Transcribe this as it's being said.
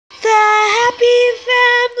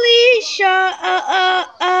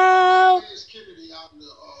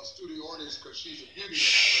because she's a beauty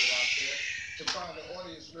expert out there to find the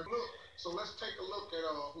audience member. Look, so let's take a look at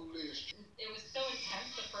who lives. It was so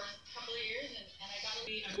intense the first couple of years, and I got to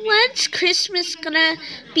be. When's Christmas gonna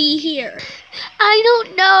be here? I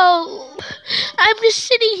don't know. I'm just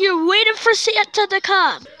sitting here waiting for Santa to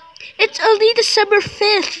come. It's only December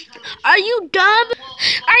 5th. Are you dumb?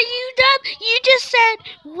 Are you dumb? You just said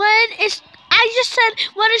when is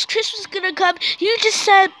Christmas gonna come? You just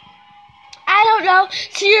said, I don't know.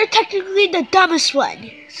 So you're technically the dumbest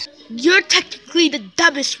one. You're technically the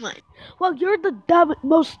dumbest one. Well, you're the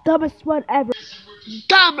most dumbest one ever.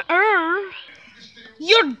 Dumber.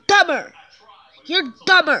 You're dumber. You're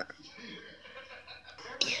dumber.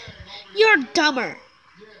 You're dumber.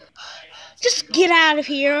 Just get out of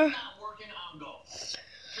here.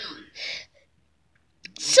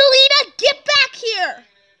 Selena, get back here.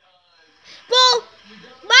 Well,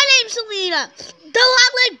 my name's Selena.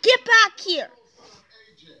 Delilah, get back here.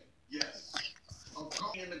 Yes.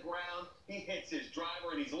 In the ground, he hits his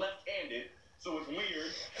driver and he's left-handed, so it's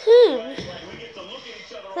weird. Right? Like we get to look at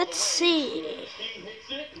each other. Let's see. He hits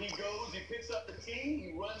it, he goes, he picks up the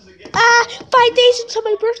tee, he runs again. 5 days until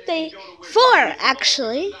my birthday. 4,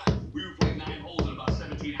 actually. We were playing 9 holes in about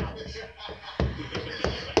 17 hours.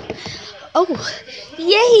 Oh,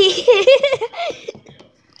 yay!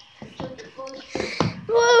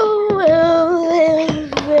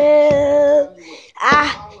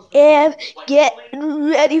 I am getting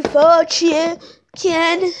ready for chicken.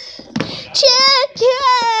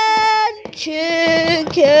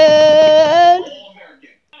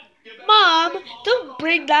 Mom, don't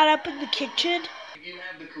bring that up in the kitchen. You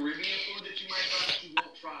have the Caribbean food that you might try, but you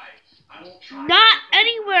won't try. I won't try. Not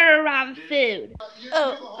anywhere around food.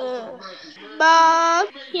 Mom,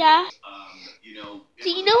 yeah? Do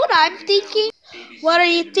you know what I'm thinking? What are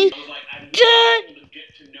you thinking?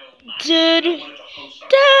 Dude.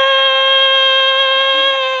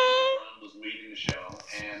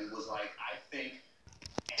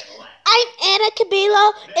 I'm Anna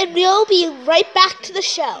Cabello, and we'll be right back to the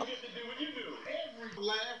show.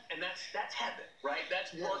 And that's heaven, right?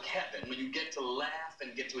 That's work heaven, when you get to laugh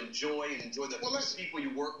and get to enjoy the people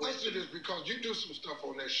you work with. Let's do this because you do some stuff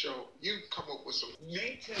on that show. You come up with some.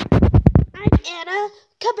 Me too. I'm Anna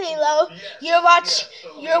Cabello. You're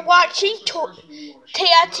watching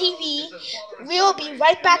Taya TV. We'll be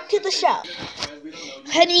right back to the show.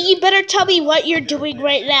 Honey, you better tell me what you're doing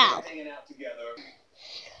right now.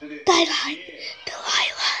 Delilah.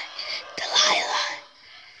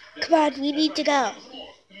 Come on, we need to go.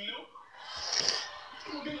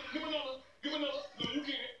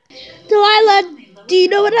 Delilah, do you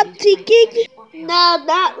know what I'm thinking? No,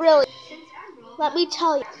 not really. Let me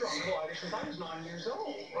tell you. Since I was 9 years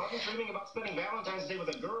old. I've been dreaming about spending Valentine's Day with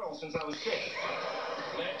a girl since I was 6.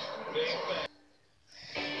 Next big fact.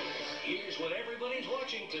 Here's what everybody's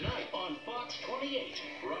watching tonight on Fox 28.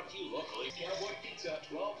 Brought to you locally. Cowboy Pizza,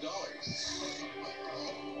 $12.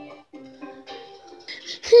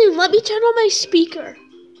 Let me turn on my speaker.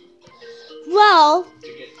 Well,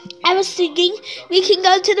 I was thinking we can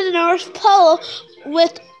go to the North Pole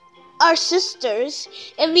with our sisters,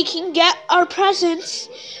 and we can get our presents,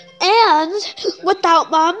 and without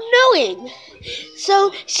Mom knowing.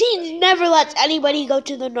 So she never lets anybody go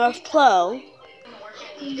to the North Pole.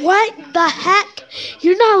 What the heck?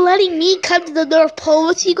 You're not letting me come to the North Pole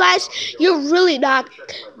with you guys? You're really not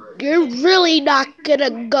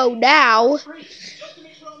gonna go now.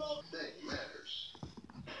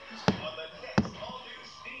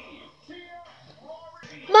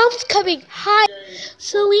 Mom's coming. Hi,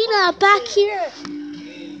 Selena, back here. Okay,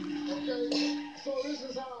 so this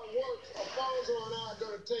is how it works. Alfonso and I are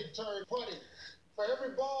going to take turn putting. For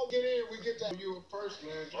every ball get in, we get to you first,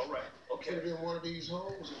 man. All right. Okay. Could have been one of these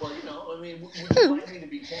holes. Well, you know, I mean, would you like me to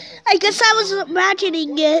be gentle? I guess I was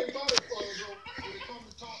imagining it.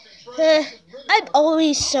 I'm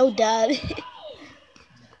always so dumb.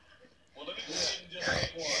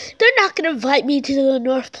 They're not going to invite me to the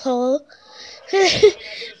North Pole.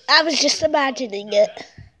 I was just imagining it.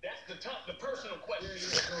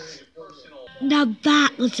 Now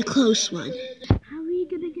that was a close one. How are you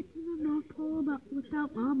going to get to the North Pole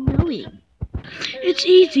without Mom knowing? It's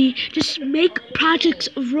easy. Just make projects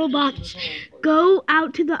of robots. Go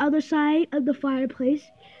out to the other side of the fireplace.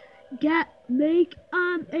 Make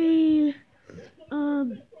a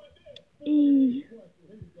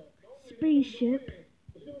spaceship.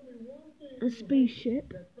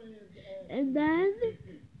 And then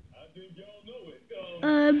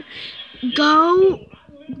go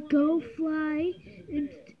fly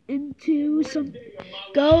into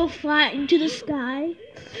the sky.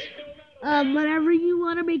 Whatever you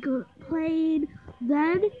want to make, a plane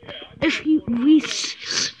Then, when we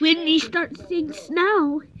start seeing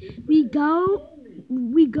snow, we go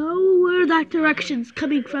where that direction's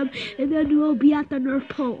coming from, and then we'll be at the North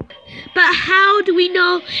Pole. But how do we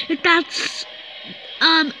know if that's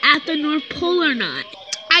at the North Pole or not?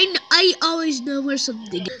 I always know where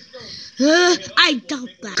something is. I doubt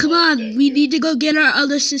that. Come on, we need to go get our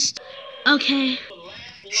other sister. Okay.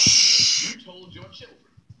 Shh.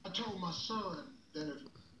 I told my son that if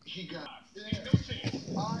he got...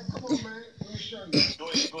 Alright, come on, man. Let me show you. Go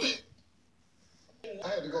ahead. I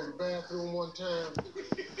had to go to the bathroom one time,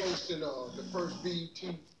 hosting the first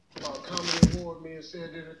BET Comedy Award, me and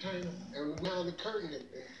Said Entertainer, and behind the curtain and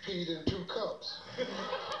peed in 2 cups.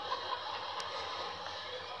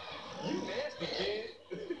 You nasty kid.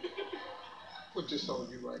 Put this on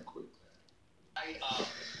you right quick. I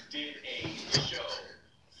did a show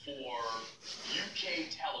for UK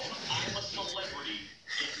television. I'm a celebrity.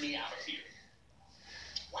 Get me out of here.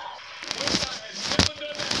 Wow. Well, I had never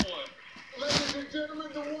done that one. Ladies and gentlemen,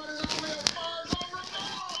 the one and only Alfonso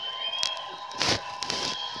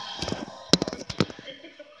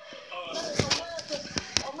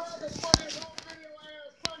America's Funniest Home Video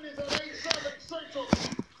airs Sundays at 8, 7 Central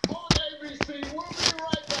on ABC. We'll be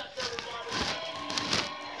right back, everybody.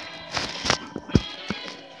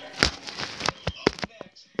 Up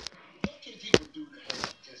next, what can people do to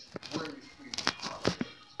help this worry-free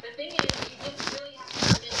holidays? The thing is, you just really have to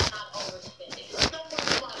commit to not overspending. Don't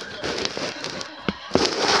worry about it.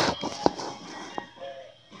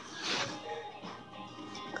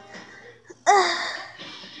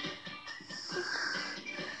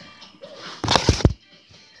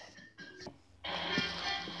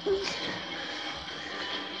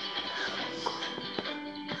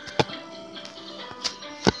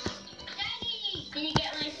 Did you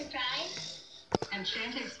get my surprise? And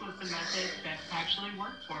Chantix was the method that actually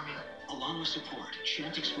worked for me. Along with support,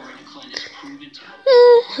 Chantix Clean is proven to help.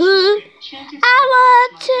 I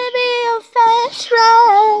want to be your best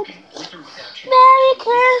friend. Merry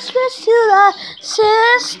Christmas to the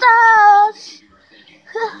sisters.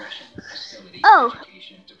 Oh,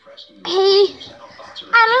 hey,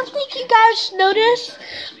 I don't think you guys noticed,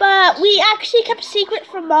 but we actually kept a secret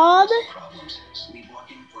from Mom.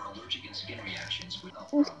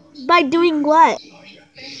 By doing what?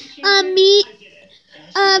 Me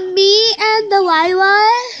and Delilah,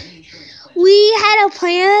 we had a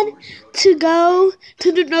plan to go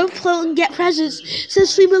to the North Pole and get presents.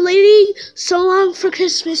 Since we've been waiting so long for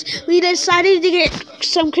Christmas, we decided to get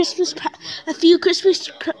a few Christmas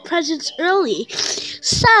presents early.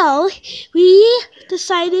 So we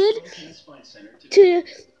decided to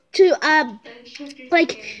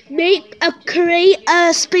create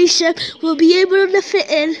a spaceship we'll be able to fit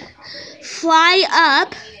in, fly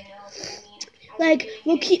up.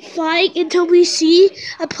 We'll keep flying until we see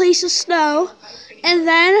a place of snow, and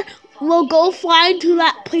then we'll go flying to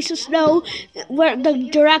that place of snow where the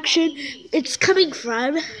direction it's coming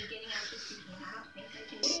from.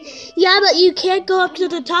 Yeah, but you can't go up to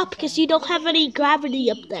the top because you don't have any gravity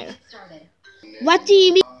up there. What do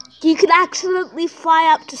you mean? You could accidentally fly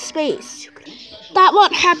up to space. That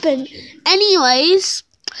won't happen. Anyways,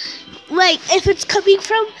 if it's coming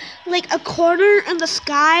from a corner in the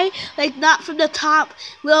sky, not from the top,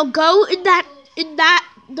 we'll go in that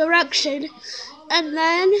direction, and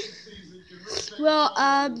then we'll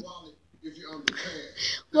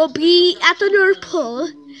be at the North Pole,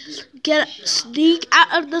 sneak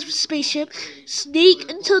out of the spaceship, sneak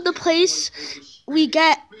into the place we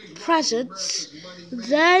get presents,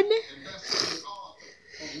 then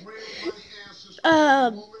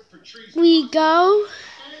we go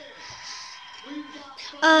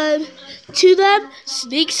to them,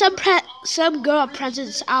 sneak some girl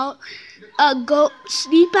presents out, go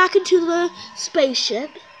sneak back into the spaceship.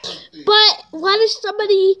 But what if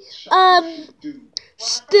somebody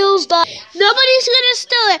steals nobody's gonna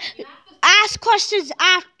steal it. Ask questions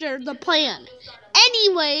after the plan.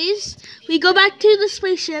 Anyways, we go back to the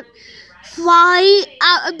spaceship, fly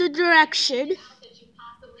out of the direction,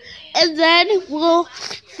 and then we'll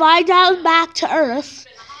fly down back to Earth.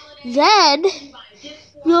 Then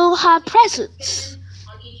we'll have presents.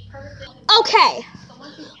 Okay.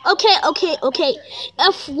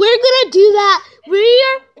 If we're gonna do that,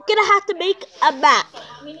 we're gonna have to make a map.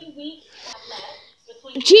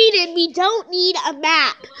 Jayden, we don't need a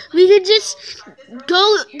map. We can just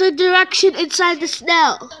go the direction inside the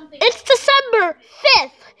snow. It's December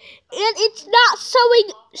 5th, and it's not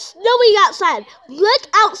snowing outside. Look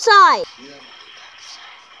outside.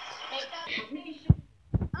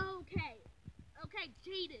 Okay,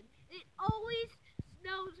 Jayden. It always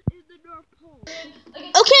snows in the North Pole.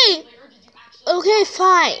 Okay,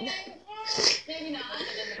 fine.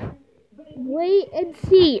 Wait and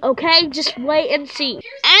see, okay? Just wait and see.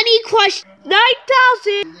 Any question?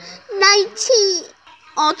 9,000. 19.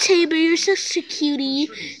 Oh, Tabor, you're such a cutie.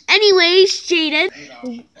 Anyways, Jayden,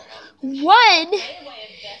 when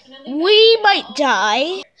we might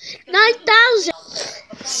die, 9,000.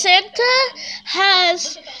 Santa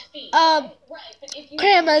has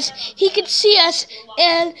cameras. He can see us,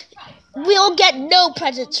 and we'll get no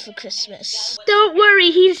presents for Christmas. Don't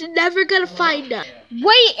worry, he's never gonna find us.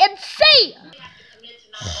 Wait and see!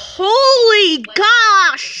 Holy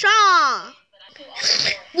gosh!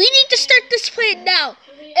 We need to start this plan now.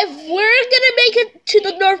 If we're gonna make it to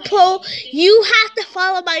the North Pole, you have to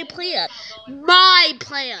follow my plan. My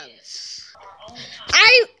plans.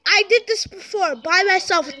 I did this before by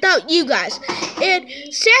myself without you guys, and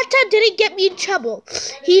Santa didn't get me in trouble.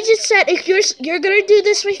 He just said, if you're gonna do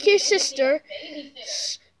this with your sister,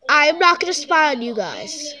 I'm not gonna spy on you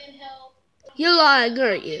guys. You're lying,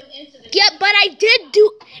 aren't you? Yeah, but I did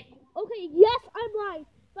do. Okay, yes, I'm lying,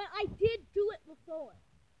 but I did do it before.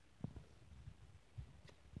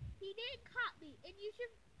 He didn't caught me, and you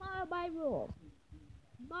should follow my rules.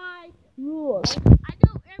 My rules. I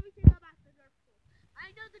know everything about the North Pole.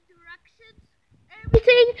 I know the directions,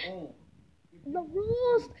 everything, the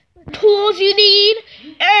rules, the tools you need,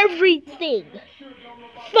 everything.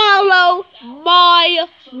 Follow my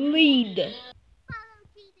lead.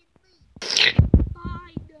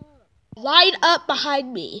 Line up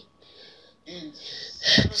behind me.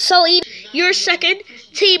 Selena, you're second.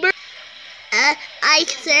 Tabor, I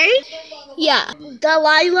third. Yeah.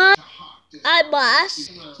 Delilah, I'm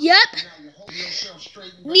last. Yep.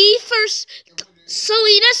 Me first.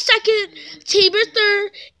 Selena second. Tabor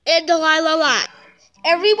third. And Delilah last.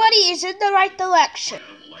 Everybody is in the right direction.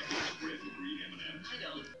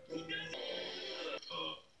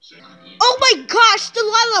 Oh my gosh,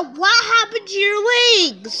 Delilah, what happened to your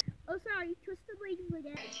legs? Oh, sorry, twist the legs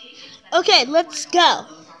again. Okay, let's go.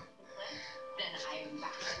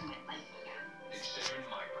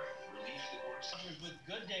 With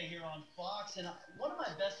Good Day here on Fox, and one of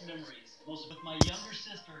my best memories was with my younger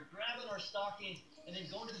sister grabbing our stockings and then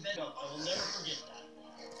going to the bed. I will never forget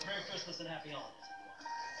that. Merry Christmas and Happy Holidays.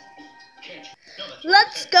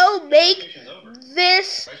 Let's go make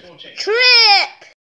this trip.